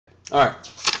All right.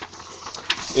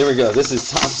 Here we go. This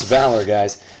is Topps Valor,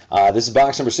 guys. This is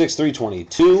box number 6,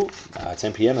 322,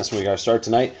 10 p.m. That's when we got to start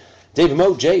tonight. David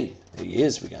Mo, Jay, there he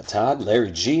is. We got Todd,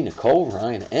 Larry G, Nicole,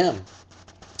 Ryan M,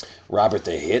 Robert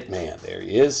the Hitman, there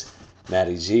he is.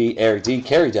 Matty G, Eric D,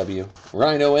 Kerry W,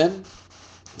 Ryan O.M,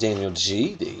 Daniel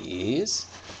G, there he is.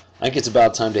 I think it's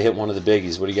about time to hit one of the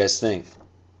biggies. What do you guys think?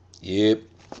 Yep.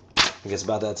 I think it's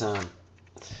about that time.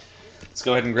 Let's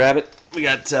go ahead and grab it. We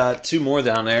got 2 more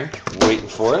down there waiting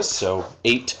for us, so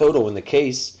 8 total in the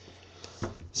case.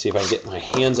 See if I can get my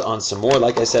hands on some more.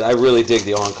 Like I said, I really dig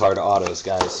the on-card autos,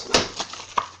 guys.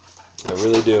 I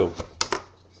really do.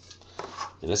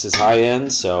 And this is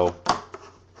high-end, so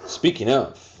speaking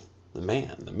of the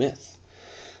man, the myth,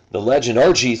 the legend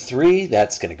RG3,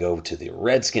 that's going to go to the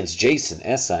Redskins. Jason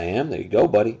SIM, there you go,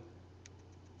 buddy.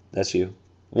 That's you.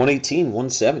 118,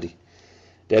 170.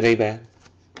 Dead A-Bad.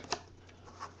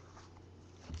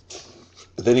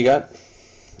 Then you got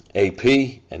AP,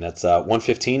 and that's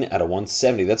 115 out of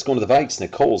 170. That's going to the Vikes.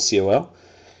 Nicole, COL.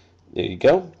 There you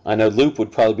go. I know Loop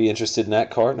would probably be interested in that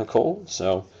card, Nicole.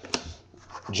 So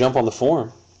jump on the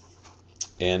forum.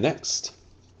 And next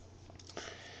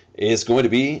is going to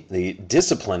be the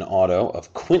Discipline auto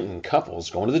of Quentin Couples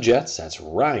going to the Jets. That's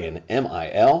Ryan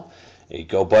MIL. There you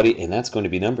go, buddy. And that's going to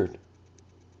be numbered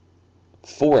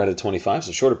 4 out of 25,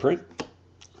 so shorter print.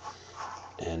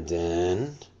 And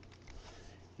then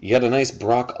you got a nice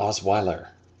Brock Osweiler,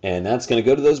 and that's going to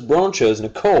go to those Broncos,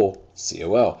 Nicole,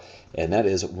 COL, and that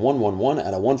is 111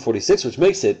 out of 146, which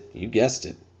makes it, you guessed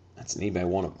it, that's an eBay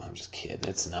one of them. I'm just kidding,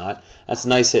 it's not. That's a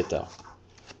nice hit, though.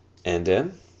 And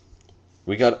then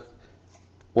we got,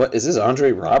 what is this,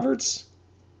 Andre Roberts?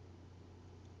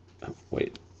 Oh,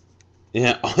 wait.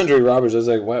 Yeah, Andre Roberts. I was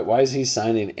like, why is he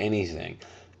signing anything?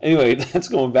 Anyway, that's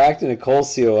going back to Nicole,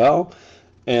 COL.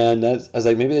 And I was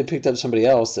like, maybe they picked up somebody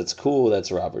else. That's cool.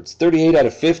 That's Roberts. 38 out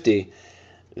of 50.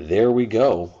 There we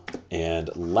go. And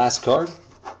last card.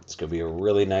 It's going to be a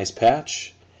really nice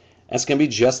patch. That's going to be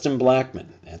Justin Blackmon.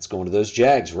 That's going to those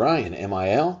Jags. Ryan,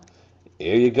 MIL.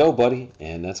 There you go, buddy.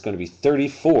 And that's going to be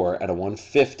 34 out of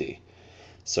 150.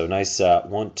 So nice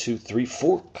 1, 2, 3,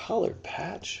 4 colored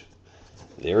patch.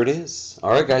 There it is.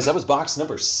 All right, guys. That was box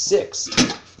number 6.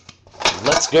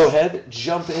 Let's go ahead,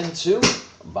 jump into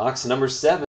box number 7.